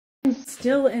I'm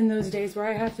still in those days where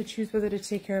I have to choose whether to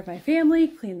take care of my family,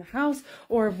 clean the house,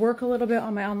 or work a little bit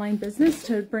on my online business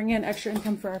to bring in extra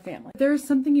income for our family. There is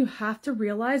something you have to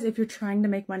realize if you're trying to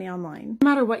make money online. No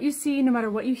matter what you see, no matter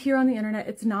what you hear on the internet,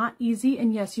 it's not easy.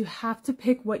 And yes, you have to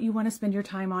pick what you want to spend your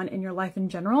time on in your life in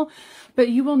general, but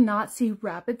you will not see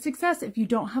rapid success if you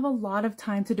don't have a lot of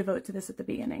time to devote to this at the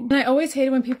beginning. And I always hate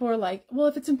it when people are like, well,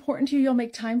 if it's important to you, you'll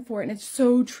make time for it. And it's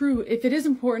so true. If it is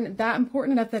important, that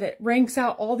important enough that it ranks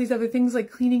out all these other things like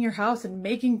cleaning your house and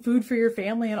making food for your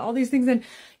family and all these things, and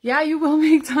yeah, you will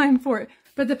make time for it.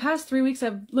 But the past 3 weeks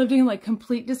I've lived in like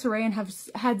complete disarray and have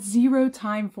had zero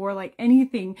time for like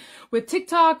anything with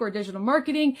TikTok or digital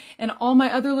marketing and all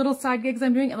my other little side gigs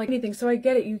I'm doing and like anything. So I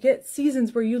get it. You get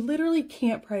seasons where you literally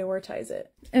can't prioritize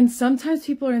it. And sometimes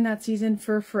people are in that season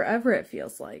for forever, it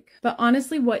feels like. But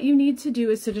honestly, what you need to do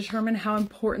is to determine how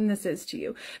important this is to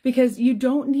you, because you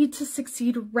don't need to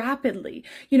succeed rapidly.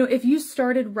 You know, if you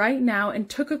started right now and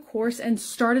took a course and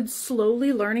started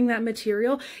slowly learning that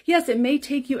material, yes, it may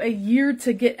take you a year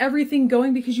to get everything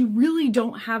going because you really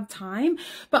don't have time.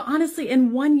 But honestly,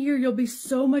 in 1 year, you'll be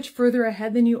so much further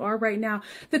ahead than you are right now.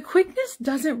 The quickness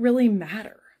doesn't really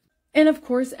matter. And of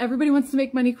course, everybody wants to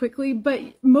make money quickly, but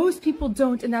most people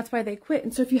don't, and that's why they quit.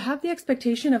 And so if you have the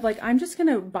expectation of like, I'm just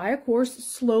going to buy a course,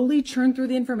 slowly churn through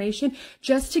the information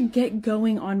just to get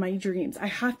going on my dreams. I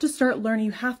have to start learning.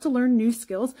 You have to learn new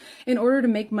skills in order to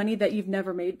make money that you've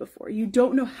never made before. You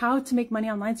don't know how to make money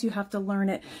online, so you have to learn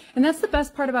it. And that's the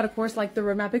best part about a course like the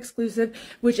Roadmap Exclusive,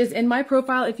 which is in my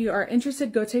profile. If you are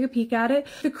interested, go take a peek at it.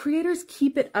 The creators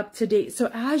keep it up to date.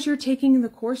 So as you're taking the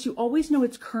course, you always know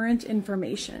it's current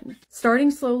information. Starting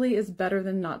slowly is better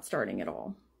than not starting at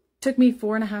all. It took me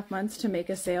 4.5 months to make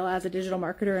a sale as a digital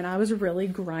marketer, and I was really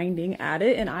grinding at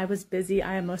it, and I was busy.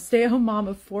 I am a stay-at-home mom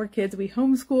of 4 kids. We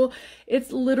homeschool.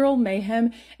 It's literal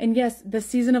mayhem. And yes, the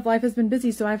season of life has been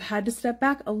busy, so I've had to step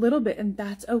back a little bit, and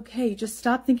that's okay. Just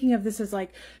stop thinking of this as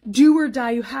like do or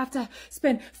die. You have to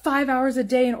spend 5 hours a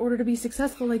day in order to be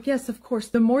successful. Like, yes, of course,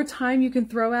 the more time you can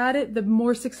throw at it, the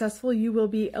more successful you will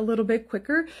be a little bit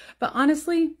quicker. But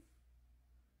honestly,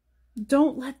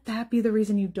 don't let that be the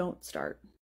reason you don't start.